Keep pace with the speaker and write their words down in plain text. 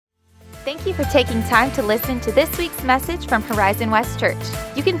Thank you for taking time to listen to this week's message from Horizon West Church.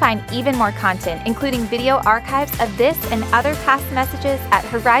 You can find even more content, including video archives of this and other past messages at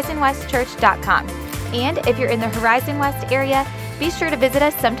horizonwestchurch.com. And if you're in the Horizon West area, be sure to visit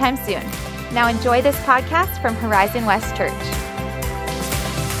us sometime soon. Now enjoy this podcast from Horizon West Church.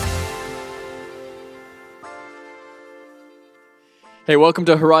 Hey, welcome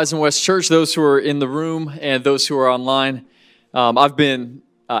to Horizon West Church, those who are in the room and those who are online. I've been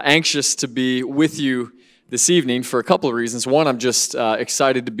anxious to be with you this evening for a couple of reasons. One, I'm just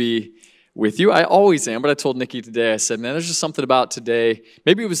excited to be with you. I always am, but I told Nikki today, I said, man, there's just something about today.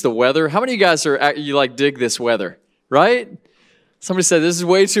 Maybe it was the weather. How many of you guys dig this weather, right? Somebody said, this is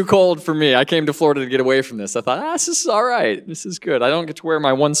way too cold for me. I came to Florida to get away from this. I thought, this is all right. This is good. I don't get to wear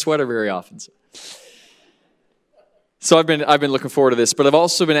my one sweater very often. So I've been looking forward to this, but I've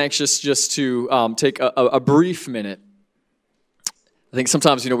also been anxious just to take a brief minute. I think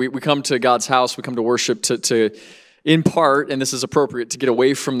sometimes, we come to God's house, we come to worship to in part, and this is appropriate, to get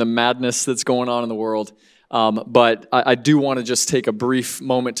away from the madness that's going on in the world. But I do want to just take a brief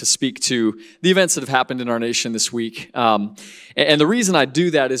moment to speak to the events that have happened in our nation this week. And the reason I do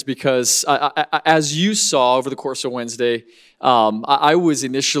that is because, as you saw over the course of Wednesday, I was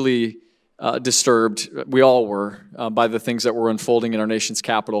initially disturbed, we all were, by the things that were unfolding in our nation's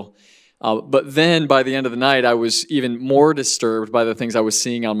capital. But then by the end of the night, I was even more disturbed by the things I was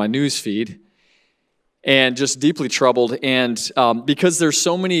seeing on my news feed and just deeply troubled. And because there's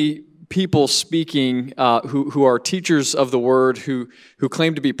so many people speaking who are teachers of the word, who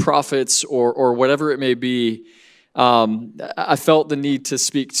claim to be prophets or whatever it may be, I felt the need to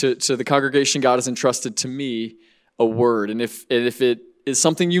speak to the congregation God has entrusted to me a word. And if it is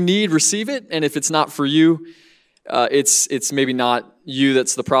something you need, receive it. And if it's not for you, it's maybe not you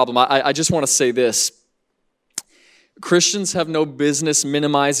that's the problem. I just want to say this. Christians have no business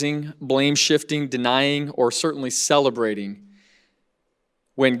minimizing, blame shifting, denying, or certainly celebrating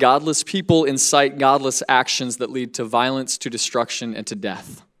when godless people incite godless actions that lead to violence, to destruction, and to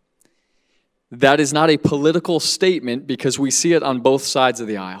death. That is not a political statement because we see it on both sides of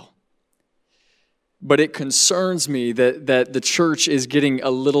the aisle. But it concerns me that the church is getting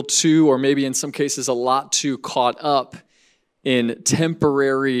a little too, or maybe in some cases a lot too, caught up in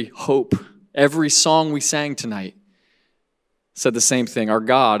temporary hope. Every song we sang tonight said the same thing. Our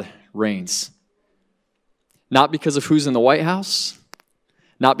God reigns. Not because of who's in the White House,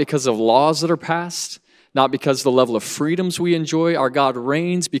 not because of laws that are passed, not because of the level of freedoms we enjoy. Our God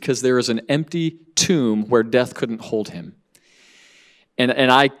reigns because there is an empty tomb where death couldn't hold him.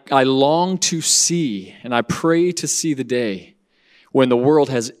 And I long to see, and I pray to see the day when the world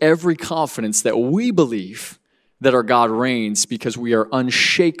has every confidence that we believe that our God reigns because we are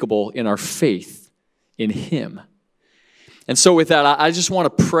unshakable in our faith in Him. And so with that, I just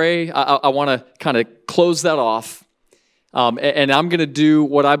want to pray. I want to kind of close that off. And I'm going to do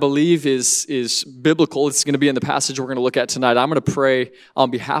what I believe is biblical. It's going to be in the passage we're going to look at tonight. I'm going to pray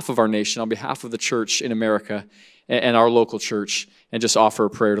on behalf of our nation, on behalf of the church in America and our local church, and just offer a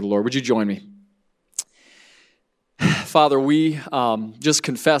prayer to the Lord. Would you join me? Father, we just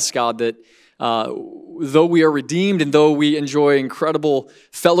confess, God, that though we are redeemed and though we enjoy incredible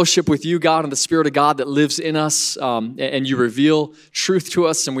fellowship with you, God, and the Spirit of God that lives in us, and you reveal truth to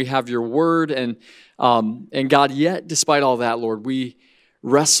us, and we have your word, and God, yet despite all that, Lord, we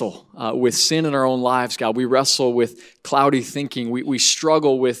wrestle with sin in our own lives, God. We wrestle with cloudy thinking. We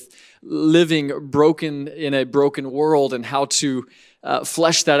struggle with living broken in a broken world and how to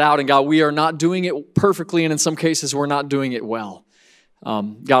flesh that out. And God, we are not doing it perfectly, and in some cases, we're not doing it well.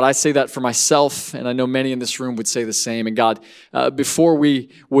 God, I say that for myself, and I know many in this room would say the same. And God, before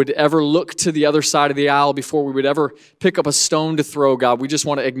we would ever look to the other side of the aisle, before we would ever pick up a stone to throw, God, we just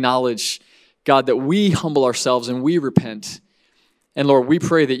want to acknowledge, God, that we humble ourselves and we repent. And Lord, we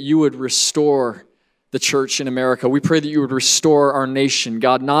pray that you would restore the church in America. We pray that you would restore our nation,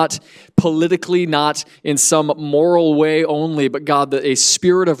 God, not politically, not in some moral way only, but God, that a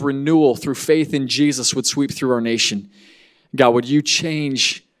spirit of renewal through faith in Jesus would sweep through our nation. God, would you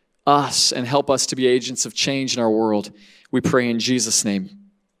change us and help us to be agents of change in our world? We pray in Jesus' name.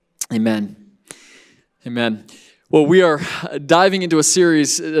 Amen. Amen. Well, we are diving into a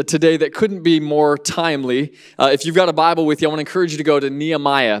series today that couldn't be more timely. If you've got a Bible with you, I want to encourage you to go to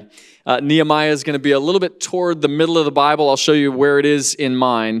Nehemiah. Nehemiah is going to be a little bit toward the middle of the Bible. I'll show you where it is in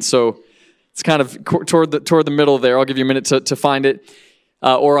mine. So it's kind of toward the middle there. I'll give you a minute to find it,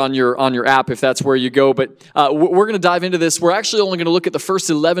 or on your app if that's where you go. But we're going to dive into this. We're actually only going to look at the first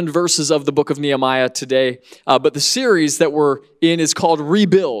 11 verses of the book of Nehemiah today. But the series that we're in is called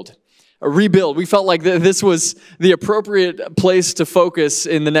Rebuild. rebuild. We felt like this was the appropriate place to focus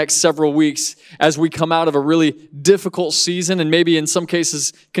in the next several weeks as we come out of a really difficult season, and maybe in some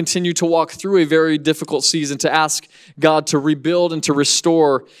cases continue to walk through a very difficult season, to ask God to rebuild and to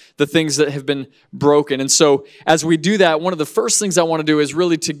restore the things that have been broken. And so as we do that, one of the first things I want to do is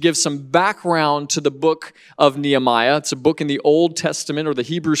really to give some background to the book of Nehemiah. It's a book in the Old Testament or the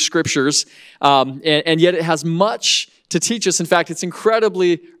Hebrew Scriptures, and yet it has much to teach us. In fact, it's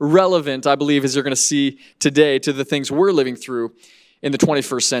incredibly relevant, I believe, as you're going to see today, to the things we're living through in the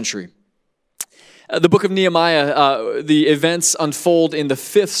 21st century. The book of Nehemiah, the events unfold in the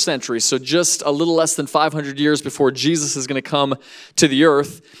 5th century, so just a little less than 500 years before Jesus is going to come to the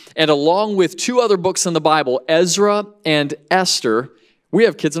earth. And along with 2 other books in the Bible, Ezra and Esther, we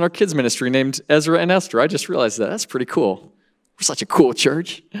have kids in our kids ministry named Ezra and Esther. I just realized that. That's pretty cool. We're such a cool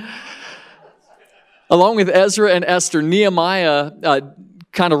church. Along with Ezra and Esther, Nehemiah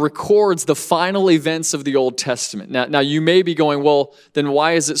kind of records the final events of the Old Testament. Now you may be going, well, then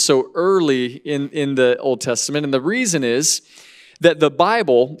why is it so early in the Old Testament? And the reason is that the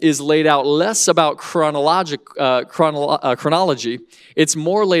Bible is laid out less about chronology. It's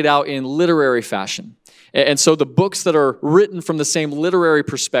more laid out in literary fashion. And so the books that are written from the same literary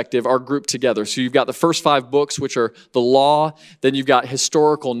perspective are grouped together. So you've got the first 5 books, which are the law. Then you've got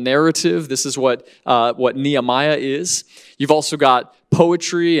historical narrative. This is what Nehemiah is. You've also got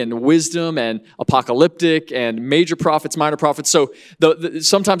poetry and wisdom and apocalyptic and major prophets, minor prophets. So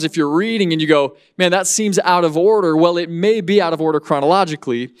sometimes if you're reading and you go, man, that seems out of order. Well, it may be out of order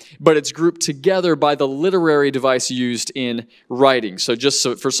chronologically, but it's grouped together by the literary device used in writing. So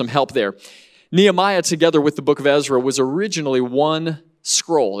for some help there. Nehemiah, together with the book of Ezra, was originally one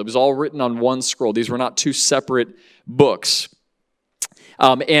scroll. It was all written on one scroll. These were not 2 separate books.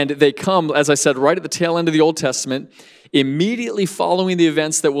 And they come, as I said, right at the tail end of the Old Testament. Immediately following the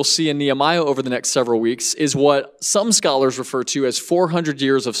events that we'll see in Nehemiah over the next several weeks is what some scholars refer to as 400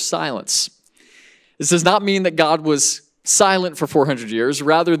 years of silence. This does not mean that God was silent for 400 years,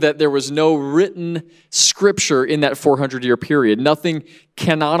 rather that there was no written scripture in that 400-year period. Nothing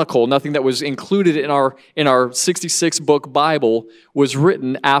canonical, nothing that was included in our 66-book Bible was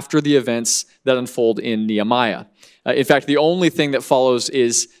written after the events that unfold in Nehemiah. In fact, the only thing that follows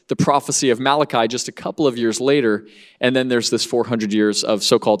is the prophecy of Malachi just a couple of years later, and then there's this 400 years of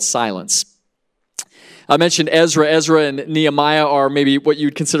so-called silence. I mentioned Ezra. Ezra and Nehemiah are maybe what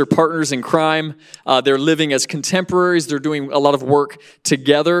you'd consider partners in crime. They're living as contemporaries. They're doing a lot of work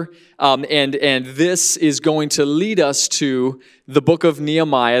together. And this is going to lead us to the book of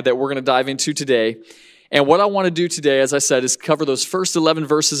Nehemiah that we're going to dive into today. And what I want to do today, as I said, is cover those first 11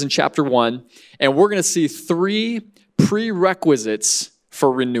 verses in chapter 1. And we're going to see 3 prerequisites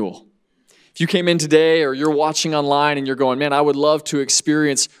for renewal. If you came in today or you're watching online and you're going, man, I would love to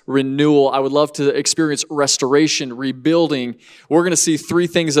experience renewal. I would love to experience restoration, rebuilding. We're going to see 3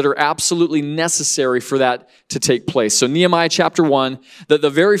 things that are absolutely necessary for that to take place. So Nehemiah chapter 1, the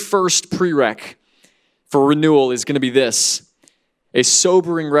very first prereq for renewal is going to be this: a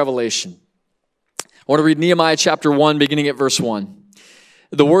sobering revelation. I want to read Nehemiah chapter 1, beginning at verse 1.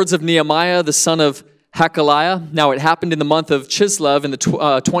 The words of Nehemiah, the son of Hakaliah. Now it happened in the month of Chislev in the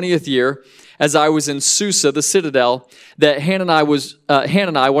 20th year, as I was in Susa, the citadel, that Hanani,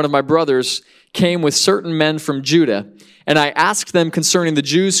 one of my brothers, came with certain men from Judah. And I asked them concerning the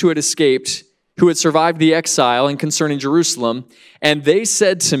Jews who had escaped, who had survived the exile, and concerning Jerusalem. And they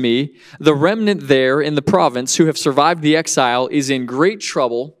said to me, the remnant there in the province who have survived the exile is in great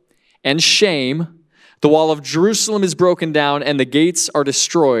trouble and shame. The wall of Jerusalem is broken down, and the gates are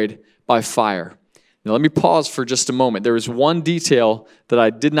destroyed by fire. Now, let me pause for just a moment. There is one detail that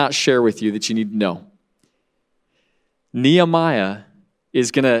I did not share with you that you need to know. The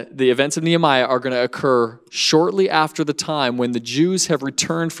events of Nehemiah are going to occur shortly after the time when the Jews have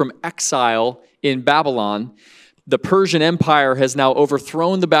returned from exile in Babylon. The Persian Empire has now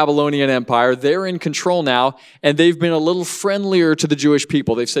overthrown the Babylonian Empire. They're in control now, and they've been a little friendlier to the Jewish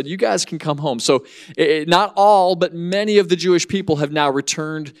people. They've said, you guys can come home. So not all, but many of the Jewish people have now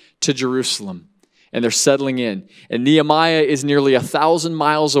returned to Jerusalem. And they're settling in. And Nehemiah is nearly 1,000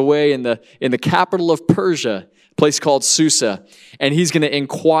 miles away in the capital of Persia, a place called Susa. And he's going to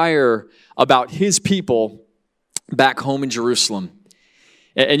inquire about his people back home in Jerusalem.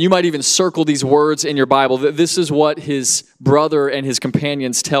 And you might even circle these words in your Bible. This is what his brother and his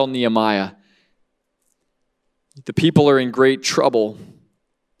companions tell Nehemiah. The people are in great trouble.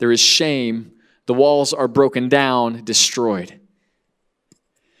 There is shame. The walls are broken down, destroyed.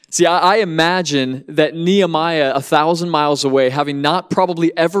 See, I imagine that Nehemiah, 1,000 miles away, having not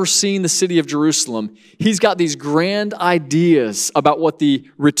probably ever seen the city of Jerusalem, he's got these grand ideas about what the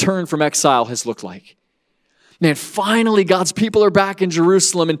return from exile has looked like. Man, finally God's people are back in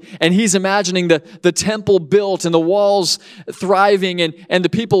Jerusalem, and he's imagining the temple built and the walls thriving and the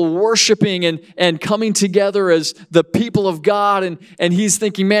people worshiping and coming together as the people of God. And he's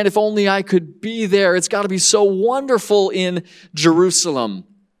thinking, man, if only I could be there. It's got to be so wonderful in Jerusalem.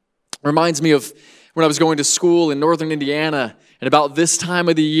 Reminds me of when I was going to school in northern Indiana, and about this time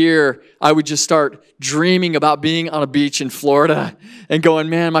of the year, I would just start dreaming about being on a beach in Florida and going,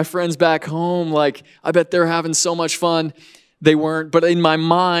 man, my friends back home, like, I bet they're having so much fun. They weren't, but in my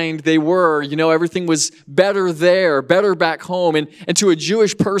mind, they were. Everything was better there, better back home. And to a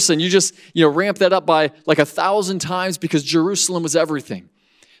Jewish person, you just, ramp that up by like 1,000 times because Jerusalem was everything.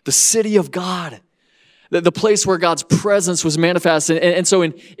 The city of God. The place where God's presence was manifested. And so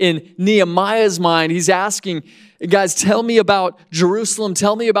in Nehemiah's mind, he's asking, guys, tell me about Jerusalem.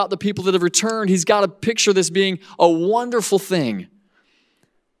 Tell me about the people that have returned. He's got to picture this being a wonderful thing.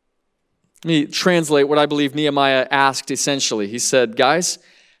 Let me translate what I believe Nehemiah asked essentially. He said, guys,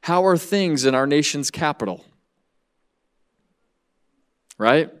 how are things in our nation's capital?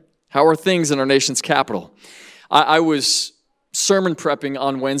 Right? How are things in our nation's capital? I was sermon prepping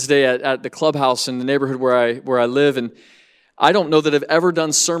on Wednesday at the clubhouse in the neighborhood where I live, and I don't know that I've ever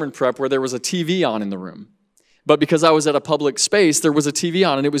done sermon prep where there was a TV on in the room. But because I was at a public space, there was a TV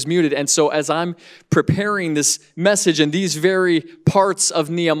on and it was muted. And so as I'm preparing this message and these very parts of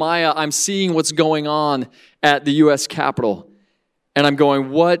Nehemiah, I'm seeing what's going on at the U.S. Capitol. And I'm going,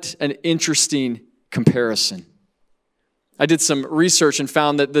 what an interesting comparison. I did some research and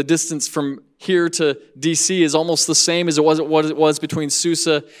found that the distance from here to D.C. is almost the same as it was between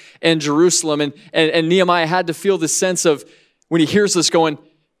Susa and Jerusalem. And Nehemiah had to feel this sense of, when he hears this, going,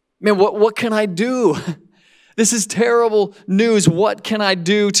 man, what can I do? This is terrible news. What can I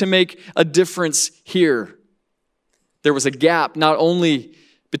do to make a difference here? There was a gap not only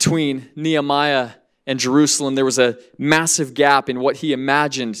between Nehemiah and Jerusalem, there was a massive gap in what he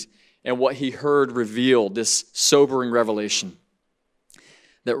imagined and what he heard revealed, this sobering revelation.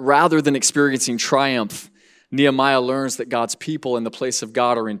 That rather than experiencing triumph, Nehemiah learns that God's people in the place of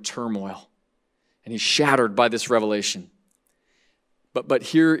God are in turmoil. And he's shattered by this revelation. But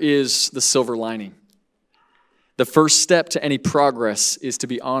here is the silver lining. The first step to any progress is to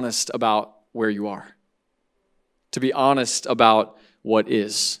be honest about where you are. To be honest about what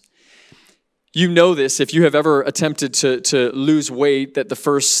is. You know this if you have ever attempted to lose weight, that the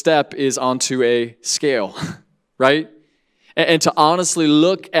first step is onto a scale, right? And to honestly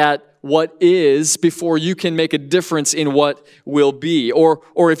look at what is before you can make a difference in what will be.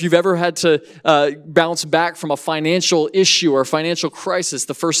 Or if you've ever had to bounce back from a financial issue or a financial crisis,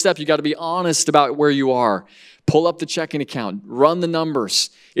 the first step, you got to be honest about where you are. Pull up the checking account, run the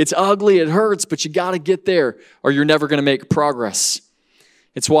numbers. It's ugly, it hurts, but you got to get there or you're never going to make progress.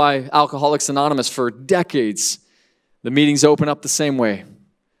 It's why Alcoholics Anonymous, for decades, the meetings open up the same way.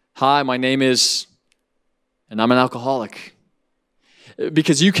 Hi, my name is, and I'm an alcoholic.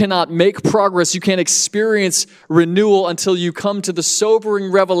 Because you cannot make progress, you can't experience renewal until you come to the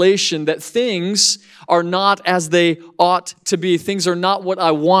sobering revelation that things are not as they ought to be. Things are not what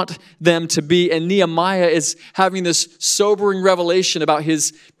I want them to be. And Nehemiah is having this sobering revelation about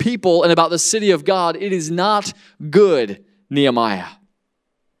his people and about the city of God. It is not good, Nehemiah.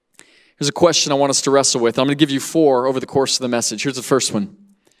 Here's a question I want us to wrestle with. I'm going to give you 4 over the course of the message. Here's the first one.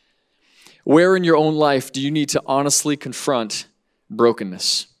 Where in your own life do you need to honestly confront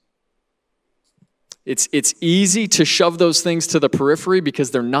brokenness? It's easy to shove those things to the periphery because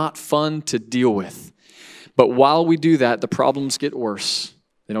they're not fun to deal with. But while we do that, the problems get worse.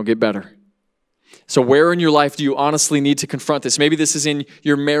 They don't get better. So where in your life do you honestly need to confront this? Maybe this is in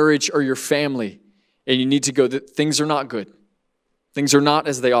your marriage or your family, and you need to go, things are not good. Things are not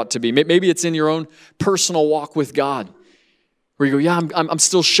as they ought to be. Maybe it's in your own personal walk with God, where you go, yeah, I'm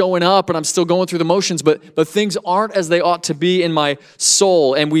still showing up and I'm still going through the motions, but things aren't as they ought to be in my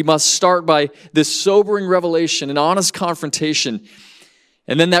soul. And we must start by this sobering revelation, an honest confrontation.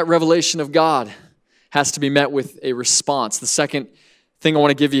 And then that revelation of God has to be met with a response. The second thing I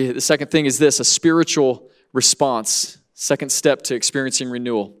want to give you, the second thing is this, a spiritual response. Second step to experiencing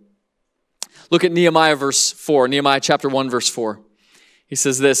renewal. Look at Nehemiah verse 4, Nehemiah chapter 1, verse 4. He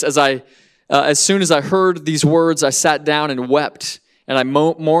says this, as soon as I heard these words, I sat down and wept, and I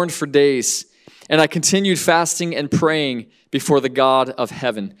mourned for days. And I continued fasting and praying before the God of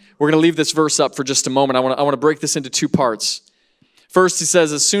heaven. We're going to leave this verse up for just a moment. I want to break this into 2 parts. First, he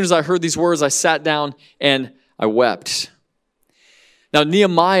says, as soon as I heard these words, I sat down and I wept. Now,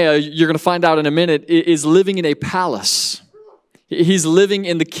 Nehemiah, you're going to find out in a minute, is living in a palace. He's living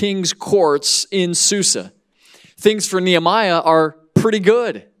in the king's courts in Susa. Things for Nehemiah are pretty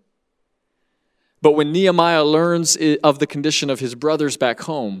good. But when Nehemiah learns of the condition of his brothers back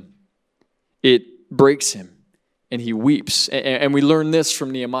home, it breaks him and he weeps. And we learn this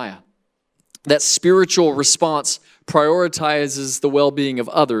from Nehemiah. That spiritual response prioritizes the well-being of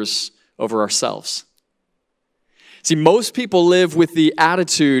others over ourselves. See, most people live with the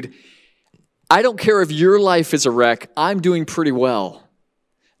attitude, I don't care if your life is a wreck, I'm doing pretty well.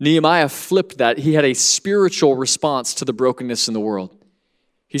 Nehemiah flipped that. He had a spiritual response to the brokenness in the world.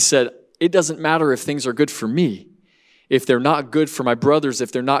 He said, it doesn't matter if things are good for me. If they're not good for my brothers,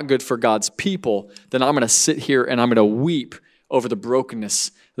 if they're not good for God's people, then I'm going to sit here and I'm going to weep over the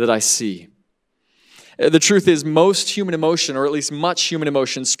brokenness that I see. The truth is, most human emotion, or at least much human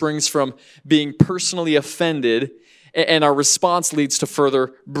emotion, springs from being personally offended, and our response leads to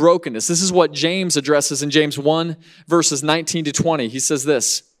further brokenness. This is what James addresses in James 1, verses 19 to 20. He says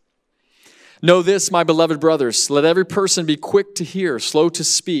this, "Know this, my beloved brothers, let every person be quick to hear, slow to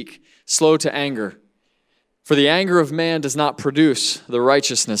speak, slow to anger. For the anger of man does not produce the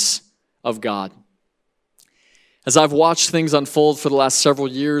righteousness of God." As I've watched things unfold for the last several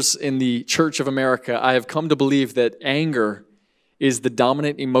years in the Church of America, I have come to believe that anger is the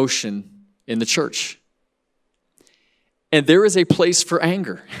dominant emotion in the church. And there is a place for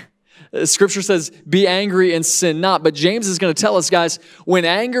anger. Scripture says, be angry and sin not. But James is going to tell us, guys, when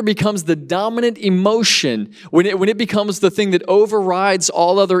anger becomes the dominant emotion, when it becomes the thing that overrides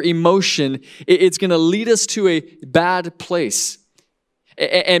all other emotion, it's going to lead us to a bad place.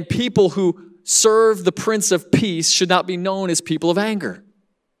 And people who serve the Prince of Peace should not be known as people of anger,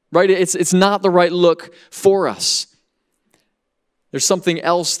 right? It's not the right look for us. There's something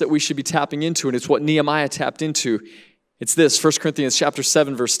else that we should be tapping into, and it's what Nehemiah tapped into. It's this, 1 Corinthians chapter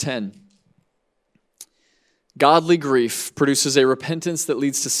 7, verse 10. Godly grief produces a repentance that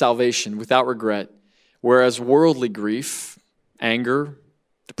leads to salvation without regret, whereas worldly grief, anger,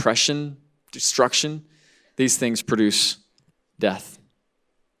 depression, destruction, these things produce death.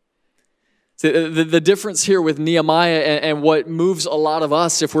 The difference here with Nehemiah and what moves a lot of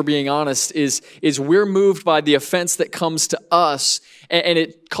us, if we're being honest, is we're moved by the offense that comes to us, and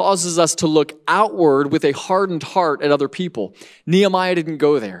it causes us to look outward with a hardened heart at other people. Nehemiah didn't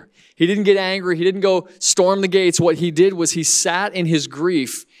go there. He didn't get angry. He didn't go storm the gates. What he did was he sat in his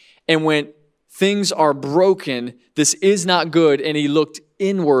grief and went, things are broken. This is not good. And he looked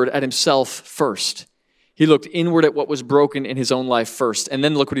inward at himself first. He looked inward at what was broken in his own life first. And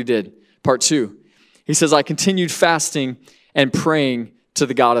then look what he did. Part 2, he says, I continued fasting and praying to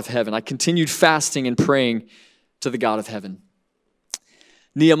the God of heaven. I continued fasting and praying to the God of heaven.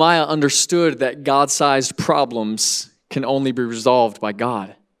 Nehemiah understood that God-sized problems can only be resolved by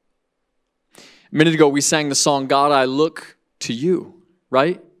God. A minute ago, we sang the song, God, I look to you,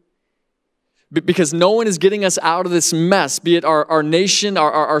 right? Because no one is getting us out of this mess, be it our nation,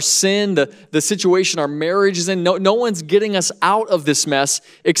 our sin, the situation our marriage is in. No one's getting us out of this mess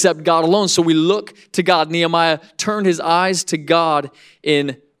except God alone. So we look to God. Nehemiah turned his eyes to God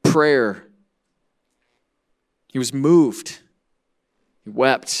in prayer. He was moved. He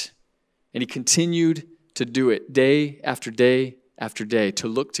wept. And he continued to do it day after day after day, to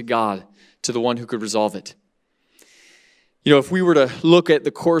look to God, to the one who could resolve it. You know, if we were to look at the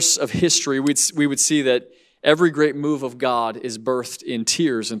course of history, we would see that every great move of God is birthed in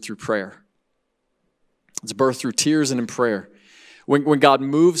tears and through prayer. It's birthed through tears and in prayer. When God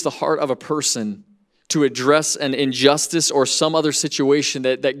moves the heart of a person to address an injustice or some other situation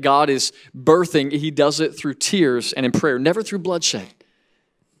that God is birthing, he does it through tears and in prayer, never through bloodshed.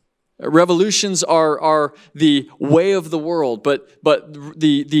 Revolutions are the way of the world, but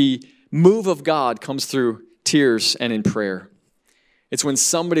the move of God comes through tears and in prayer. It's when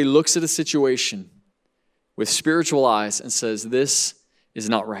somebody looks at a situation with spiritual eyes and says, this is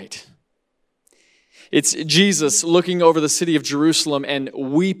not right. It's Jesus looking over the city of Jerusalem and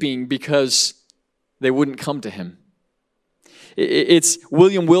weeping because they wouldn't come to him. It's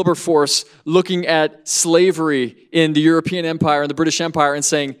William Wilberforce looking at slavery in the European Empire and the British Empire and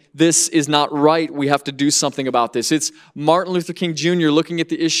saying, this is not right. We have to do something about this. It's Martin Luther King Jr. looking at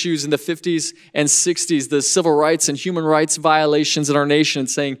the issues in the 50s and 60s, the civil rights and human rights violations in our nation and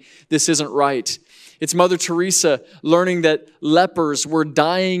saying, this isn't right. It's Mother Teresa learning that lepers were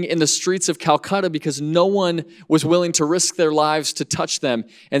dying in the streets of Calcutta because no one was willing to risk their lives to touch them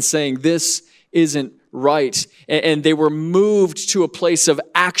and saying, this isn't right. And they were moved to a place of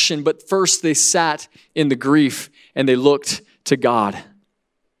action, but first they sat in the grief and they looked to God.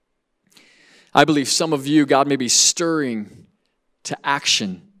 I believe some of you, God may be stirring to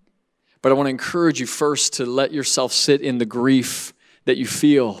action. But I want to encourage you first to let yourself sit in the grief that you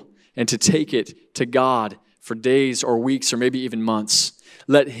feel and to take it to God for days or weeks or maybe even months.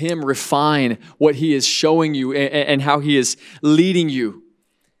 Let Him refine what He is showing you and how He is leading you.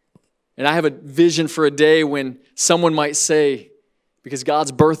 And I have a vision for a day when someone might say, because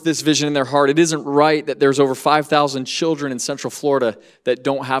God's birthed this vision in their heart, it isn't right that there's over 5,000 children in Central Florida that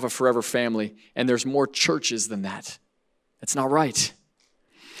don't have a forever family, and there's more churches than that. That's not right.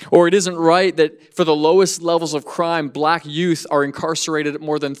 Or it isn't right that for the lowest levels of crime, black youth are incarcerated at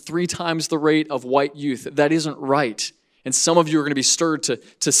more than 3 times the rate of white youth. That isn't right. And some of you are going to be stirred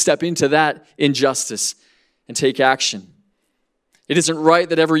to step into that injustice and take action. It isn't right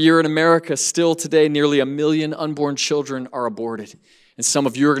that every year in America, still today, nearly 1 million unborn children are aborted. And some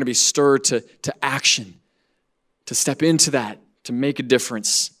of you are going to be stirred to action, to step into that, to make a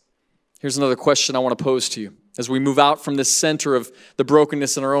difference. Here's another question I want to pose to you. As we move out from this center of the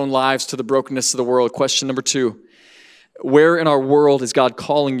brokenness in our own lives to the brokenness of the world, question number 2, where in our world is God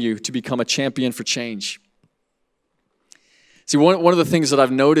calling you to become a champion for change? See, one of the things that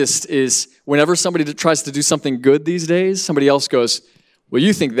I've noticed is whenever somebody tries to do something good these days, somebody else goes, well,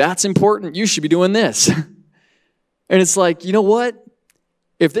 you think that's important? You should be doing this. And it's like, you know what?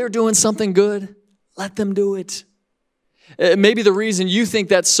 If they're doing something good, let them do it. Maybe the reason you think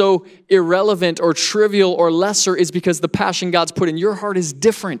that's so irrelevant or trivial or lesser is because the passion God's put in your heart is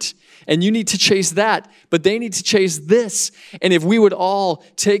different. And you need to chase that, but they need to chase this. And if we would all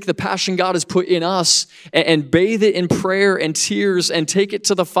take the passion God has put in us and bathe it in prayer and tears and take it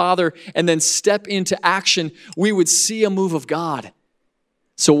to the Father and then step into action, we would see a move of God.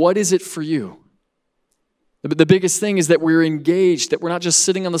 So what is it for you? The biggest thing is that we're engaged, that we're not just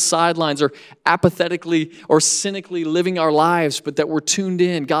sitting on the sidelines or apathetically or cynically living our lives, but that we're tuned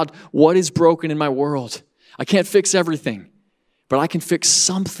in. God, what is broken in my world? I can't fix everything, but I can fix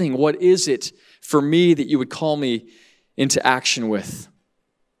something. What is it for me that you would call me into action with?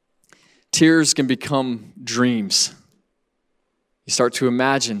 Tears can become dreams. You start to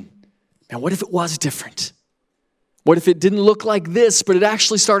imagine, man, what if it was different? What if it didn't look like this, but it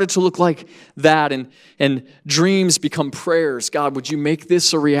actually started to look like that? And dreams become prayers. God, would you make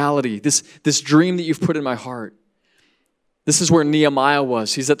this a reality? This dream that you've put in my heart. This is where Nehemiah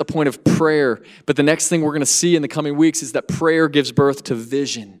was. He's at the point of prayer. But the next thing we're going to see in the coming weeks is that prayer gives birth to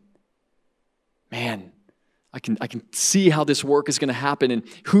vision. Man, I can see how this work is going to happen and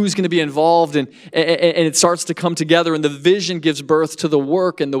who's going to be involved. And it starts to come together. And the vision gives birth to the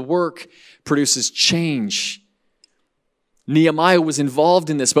work. And the work produces change. Nehemiah was involved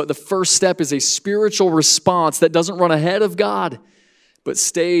in this, but the first step is a spiritual response that doesn't run ahead of God, but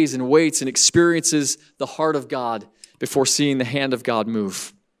stays and waits and experiences the heart of God before seeing the hand of God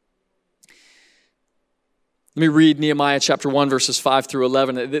move. Let me read Nehemiah chapter 1, verses 5 through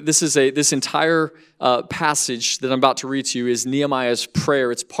 11. This entire passage that I'm about to read to you is Nehemiah's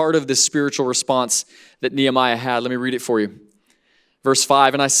prayer. It's part of this spiritual response that Nehemiah had. Let me read it for you. Verse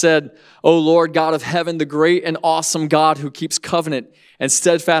 5, and I said, O Lord God of heaven, the great and awesome God who keeps covenant and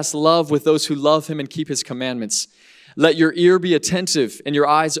steadfast love with those who love him and keep his commandments. Let your ear be attentive and your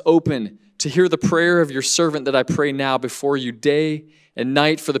eyes open to hear the prayer of your servant that I pray now before you day and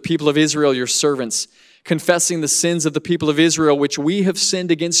night for the people of Israel, your servants, confessing the sins of the people of Israel, which we have sinned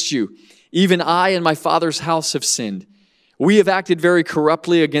against you. Even I and my father's house have sinned. We have acted very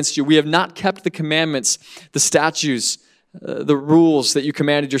corruptly against you. We have not kept the commandments, the statutes, the rules that you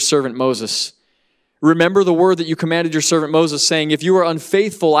commanded your servant Moses. Remember the word that you commanded your servant Moses, saying, if you are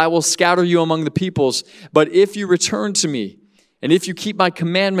unfaithful, I will scatter you among the peoples. But if you return to me, and if you keep my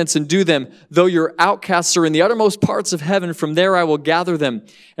commandments and do them, though your outcasts are in the uttermost parts of heaven, from there I will gather them,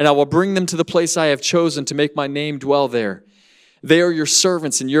 and I will bring them to the place I have chosen to make my name dwell there. They are your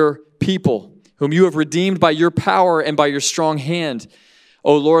servants and your people, whom you have redeemed by your power and by your strong hand.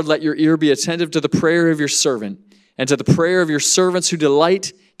 O Lord, let your ear be attentive to the prayer of your servant, and to the prayer of your servants who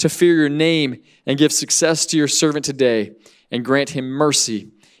delight to fear your name, and give success to your servant today, and grant him mercy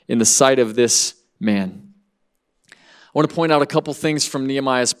in the sight of this man. I want to point out a couple things from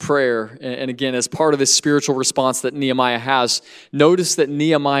Nehemiah's prayer, and again, as part of this spiritual response that Nehemiah has, notice that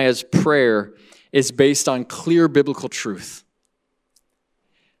Nehemiah's prayer is based on clear biblical truth.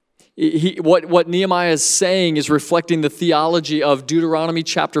 What Nehemiah is saying is reflecting the theology of Deuteronomy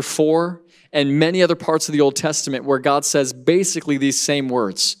chapter 4, and many other parts of the Old Testament where God says basically these same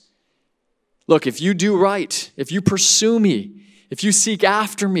words. Look, if you do right, if you pursue me, if you seek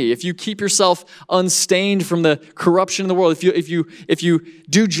after me, if you keep yourself unstained from the corruption in the world, if you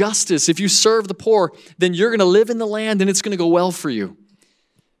do justice, if you serve the poor, then you're going to live in the land and it's going to go well for you.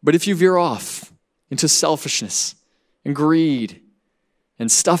 But if you veer off into selfishness and greed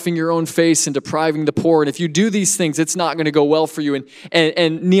and stuffing your own face and depriving the poor. And if you do these things, it's not going to go well for you.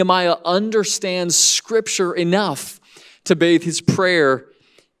 And Nehemiah understands Scripture enough to bathe his prayer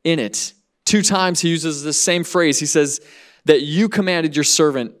in it. 2 times he uses the same phrase. He says that you commanded your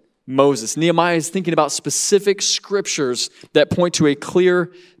servant Moses. Nehemiah is thinking about specific scriptures that point to a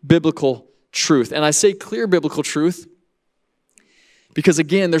clear biblical truth. And I say clear biblical truth because,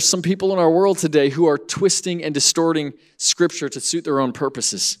 again, there's some people in our world today who are twisting and distorting Scripture to suit their own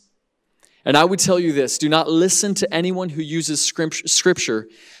purposes. And I would tell you this, do not listen to anyone who uses Scripture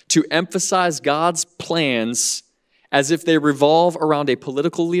to emphasize God's plans as if they revolve around a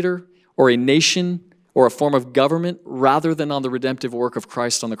political leader or a nation or a form of government rather than on the redemptive work of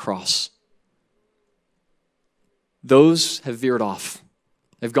Christ on the cross. Those have veered off.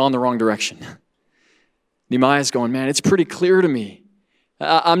 They've gone the wrong direction. Nehemiah's going, man, it's pretty clear to me.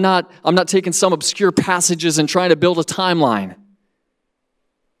 I'm not taking some obscure passages and trying to build a timeline.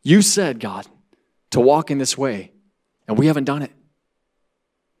 You said, God, to walk in this way, and we haven't done it.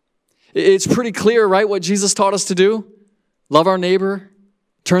 It's pretty clear, right, what Jesus taught us to do? Love our neighbor,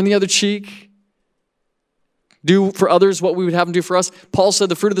 turn the other cheek, do for others what we would have them do for us. Paul said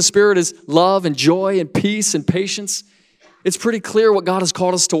the fruit of the Spirit is love and joy and peace and patience. It's pretty clear what God has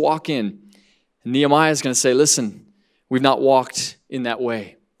called us to walk in. And Nehemiah is going to say, listen, we've not walked in that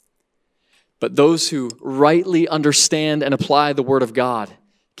way. But those who rightly understand and apply the Word of God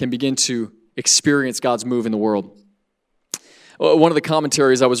can begin to experience God's move in the world. One of the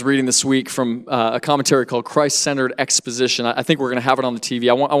commentaries I was reading this week from a commentary called Christ-Centered Exposition. I think we're going to have it on the TV.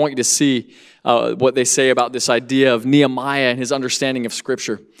 I want you to see what they say about this idea of Nehemiah and his understanding of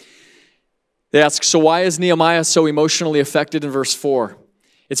Scripture. They ask, so why is Nehemiah so emotionally affected in verse 4?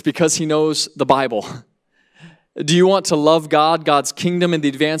 It's because he knows the Bible. Do you want to love God, God's kingdom, and the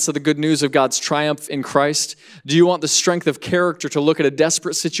advance of the good news of God's triumph in Christ? Do you want the strength of character to look at a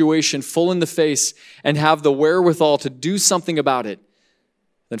desperate situation full in the face and have the wherewithal to do something about it?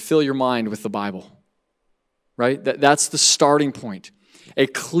 Then fill your mind with the Bible, right? That's the starting point. A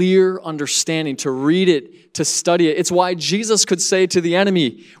clear understanding, to read it, to study it. It's why Jesus could say to the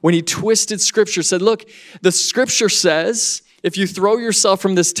enemy when he twisted Scripture, said, look, the Scripture says if you throw yourself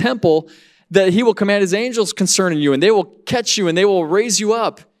from this temple, that he will command his angels concerning you, and they will catch you, and they will raise you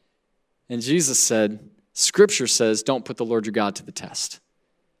up. And Jesus said, Scripture says, don't put the Lord your God to the test.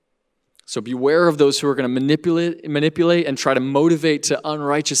 So beware of those who are going to manipulate and try to motivate to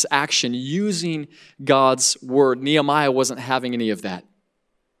unrighteous action using God's word. Nehemiah wasn't having any of that.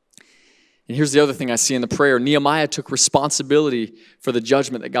 And here's the other thing I see in the prayer. Nehemiah took responsibility for the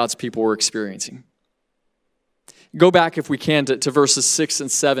judgment that God's people were experiencing. Go back, if we can, to verses 6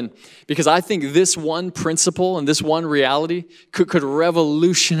 and 7, because I think this one principle and this one reality could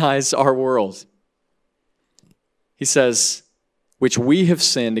revolutionize our world. He says, which we have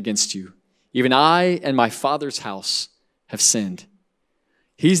sinned against you. Even I and my father's house have sinned.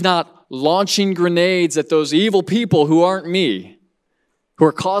 He's not launching grenades at those evil people who aren't me, who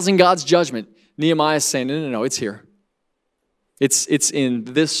are causing God's judgment. Nehemiah is saying, no, it's here. It's in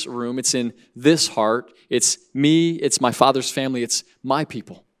this room. It's in this heart. It's me. It's my father's family. It's my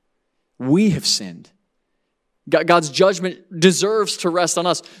people. We have sinned. God's judgment deserves to rest on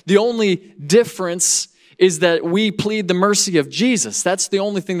us. The only difference is that we plead the mercy of Jesus. That's the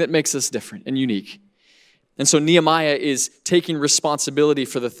only thing that makes us different and unique. And so Nehemiah is taking responsibility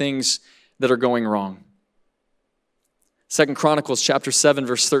for the things that are going wrong. 2 Chronicles chapter 7,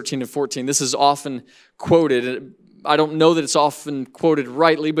 verse 13 and 14. This is often quoted. I don't know that it's often quoted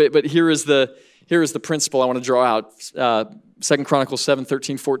rightly, but here is the principle I want to draw out. 2 Chronicles 7,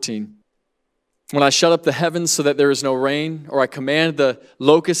 13, 14. When I shut up the heavens so that there is no rain, or I command the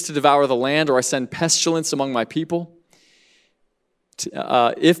locust to devour the land, or I send pestilence among my people,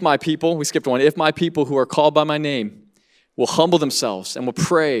 if my people who are called by my name will humble themselves and will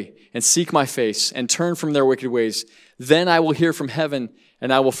pray and seek my face and turn from their wicked ways, then I will hear from heaven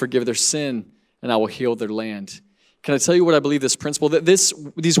and I will forgive their sin and I will heal their land. Can I tell you what I believe this principle? That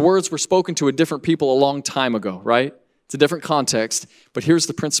these words were spoken to a different people a long time ago, right? It's a different context, but here's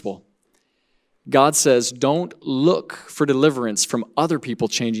the principle. God says, don't look for deliverance from other people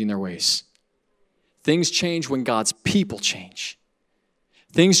changing their ways. Things change when God's people change.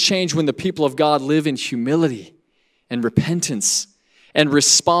 Things change when the people of God live in humility and repentance and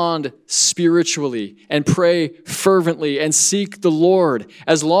respond spiritually and pray fervently and seek the Lord.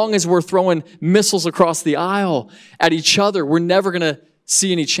 As long as we're throwing missiles across the aisle at each other, we're never going to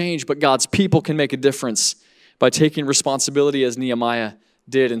see any change, but God's people can make a difference by taking responsibility as Nehemiah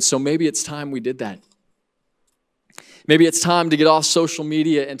did. And so maybe it's time we did that. Maybe it's time to get off social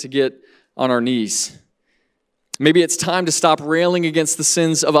media and to get on our knees. Maybe it's time to stop railing against the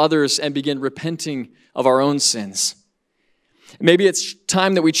sins of others and begin repenting of our own sins. Maybe it's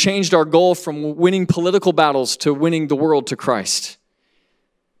time that we changed our goal from winning political battles to winning the world to Christ.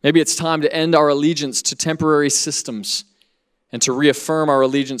 Maybe it's time to end our allegiance to temporary systems and to reaffirm our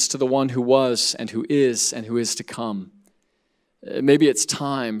allegiance to the one who was and who is to come. Maybe it's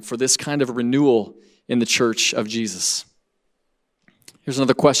time for this kind of renewal in the church of Jesus. Here's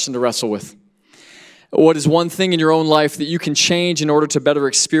another question to wrestle with. What is one thing in your own life that you can change in order to better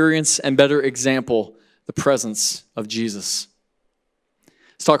experience and better example the presence of Jesus? I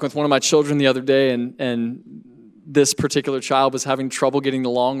was talking with one of my children the other day, and this particular child was having trouble getting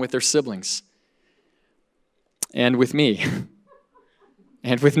along with their siblings, and with me,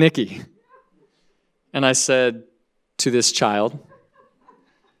 and with Nikki. And I said to this child,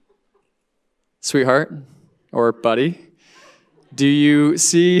 "Sweetheart," or "Buddy, do you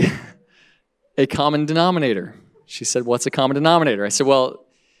see a common denominator?" She said, "What's a common denominator?" I said, "Well,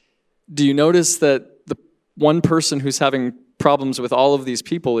 do you notice that the one person who's having problems with all of these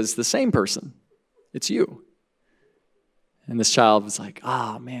people is the same person? It's you." And this child was like,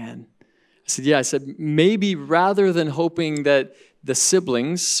 "Oh, man." I said, "Yeah." I said, maybe rather than hoping that the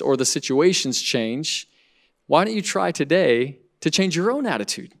siblings or the situations change, why don't you try today to change your own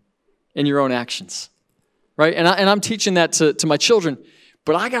attitude and your own actions, right? And I'm teaching that to my children,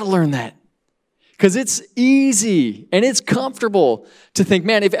 but I got to learn that. Because it's easy and it's comfortable to think,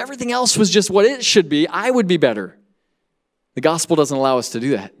 man, if everything else was just what it should be, I would be better. The gospel doesn't allow us to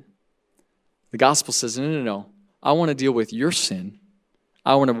do that. The gospel says, no. I want to deal with your sin.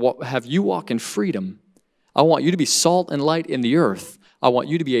 I want to have you walk in freedom. I want you to be salt and light in the earth. I want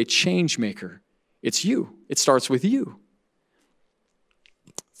you to be a change maker. It's you. It starts with you.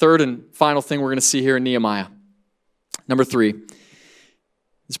 Third and final thing we're going to see here in Nehemiah. Number 3.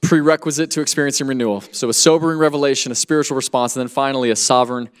 It's prerequisite to experiencing renewal. So a sobering revelation, a spiritual response, and then finally a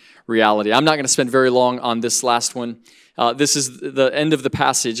sovereign reality. I'm not going to spend very long on this last one. This is the end of the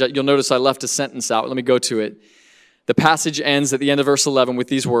passage. You'll notice I left a sentence out. Let me go to it. The passage ends at the end of verse 11 with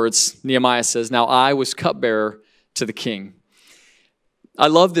these words. Nehemiah says, "Now I was cupbearer to the king." I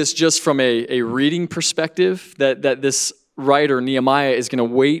love this just from a reading perspective, that this writer, Nehemiah, is going to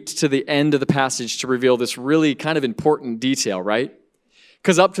wait to the end of the passage to reveal this really kind of important detail, right?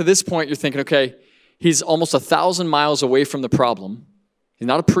 Because up to this point, you're thinking, okay, he's almost 1,000 miles away from the problem. He's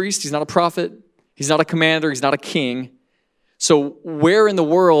not a priest. He's not a prophet. He's not a commander. He's not a king. So where in the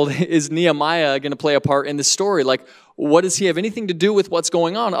world is Nehemiah going to play a part in this story? Like, what does he have anything to do with what's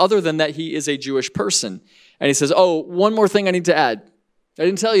going on other than that he is a Jewish person? And he says, oh, one more thing I need to add. I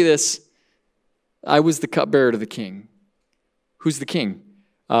didn't tell you this. I was the cupbearer to the king. Who's the king?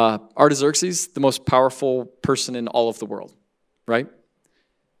 Artaxerxes, the most powerful person in all of the world, right?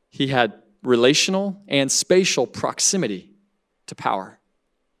 He had relational and spatial proximity to power.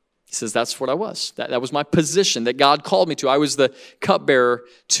 He says, that's what I was. That was my position that God called me to. I was the cupbearer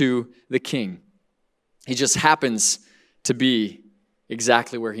to the king. He just happens to be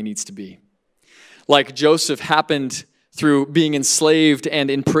exactly where he needs to be. Like Joseph happened through being enslaved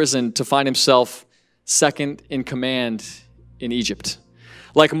and imprisoned to find himself second in command in Egypt.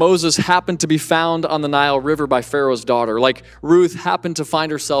 Like Moses happened to be found on the Nile River by Pharaoh's daughter. Like Ruth happened to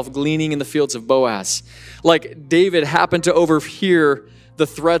find herself gleaning in the fields of Boaz. Like David happened to overhear the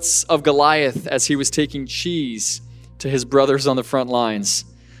threats of Goliath as he was taking cheese to his brothers on the front lines.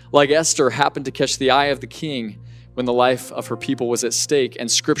 Like Esther happened to catch the eye of the king when the life of her people was at stake. And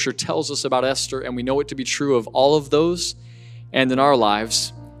Scripture tells us about Esther, and we know it to be true of all of those and in our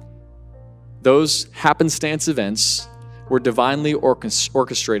lives. Those happenstance events were divinely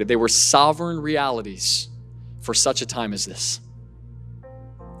orchestrated. They were sovereign realities for such a time as this.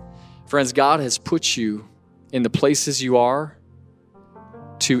 Friends, God has put you in the places you are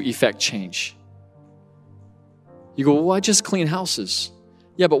to effect change. You go, well, I just clean houses.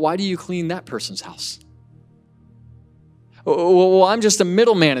 Yeah, but why do you clean that person's house? Well, I'm just a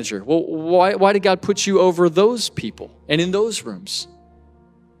middle manager. Well, why did God put you over those people and in those rooms?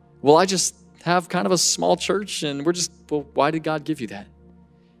 Well, I just have kind of a small church and why did God give you that?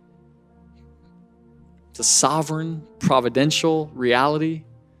 It's a sovereign, providential reality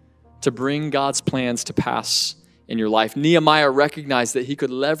to bring God's plans to pass in your life. Nehemiah recognized that he could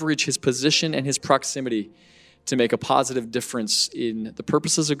leverage his position and his proximity to make a positive difference in the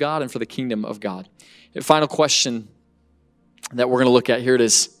purposes of God and for the kingdom of God. A final question that we're going to look at here, it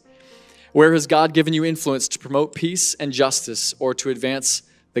is, where has God given you influence to promote peace and justice or to advance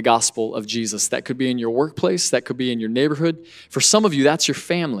the gospel of Jesus? That could be in your workplace, that could be in your neighborhood. For some of you, that's your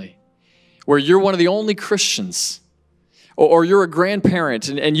family, where you're one of the only Christians, or you're a grandparent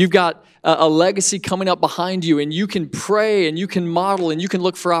and you've got a legacy coming up behind you, and you can pray and you can model and you can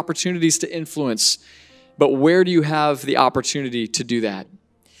look for opportunities to influence. But where do you have the opportunity to do that?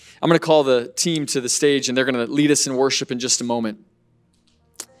 I'm going to call the team to the stage, and they're going to lead us in worship in just a moment.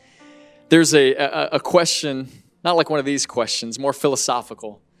 There's a question, not like one of these questions, more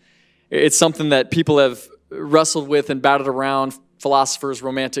philosophical. It's something that people have wrestled with and batted around, philosophers,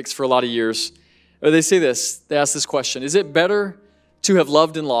 romantics, for a lot of years. They say this, they ask this question: is it better to have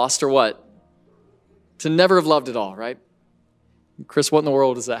loved and lost, or what? To never have loved at all, right? Chris, what in the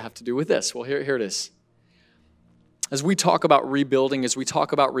world does that have to do with this? Well, here it is. As we talk about rebuilding, as we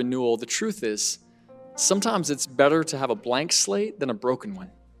talk about renewal, the truth is, sometimes it's better to have a blank slate than a broken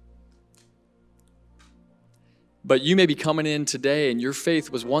one. But you may be coming in today and your faith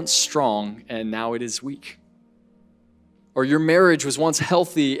was once strong and now it is weak. Or your marriage was once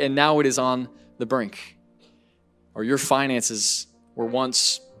healthy and now it is on the brink. Or your finances were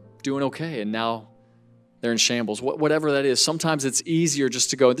once doing okay and now they're in shambles. Whatever that is, sometimes it's easier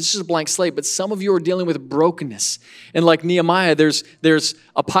just to go, this is a blank slate, but some of you are dealing with brokenness. And like Nehemiah, there's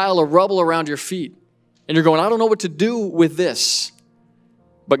a pile of rubble around your feet. And you're going, I don't know what to do with this.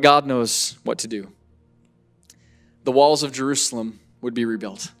 But God knows what to do. The walls of Jerusalem would be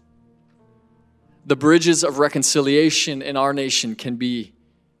rebuilt. The bridges of reconciliation in our nation can be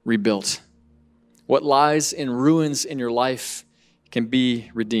rebuilt. What lies in ruins in your life can be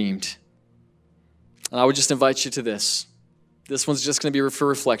redeemed. And I would just invite you to this. This one's just going to be for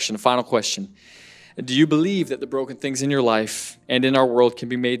reflection. A final question. Do you believe that the broken things in your life and in our world can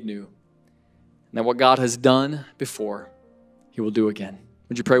be made new? And that what God has done before, He will do again?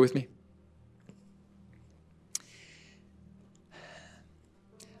 Would you pray with me?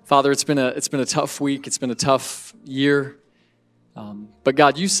 Father, it's been a tough week. It's been a tough year. But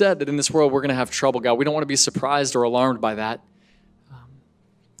God, you said that in this world we're going to have trouble. God, we don't want to be surprised or alarmed by that.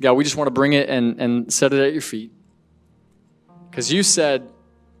 God, we just want to bring it and set it at your feet. Because you said,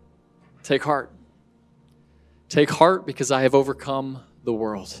 take heart. Take heart because I have overcome the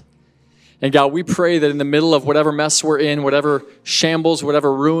world. And God, we pray that in the middle of whatever mess we're in, whatever shambles,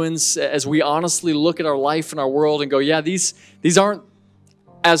 whatever ruins, as we honestly look at our life and our world and go, yeah, these aren't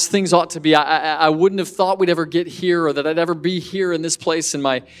as things ought to be. I wouldn't have thought we'd ever get here, or that I'd ever be here in this place in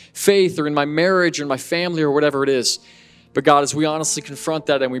my faith or in my marriage or in my family or whatever it is. But God, as we honestly confront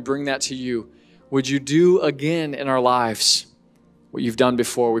that and we bring that to you, would you do again in our lives what you've done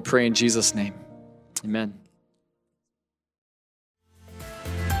before? We pray in Jesus' name. Amen.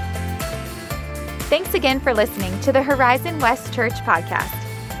 Thanks again for listening to the Horizon West Church podcast.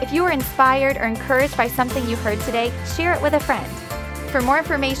 If you were inspired or encouraged by something you heard today, share it with a friend. For more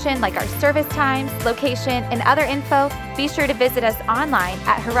information like our service times, location, and other info, be sure to visit us online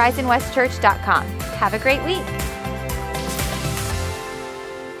at horizonwestchurch.com. Have a great week.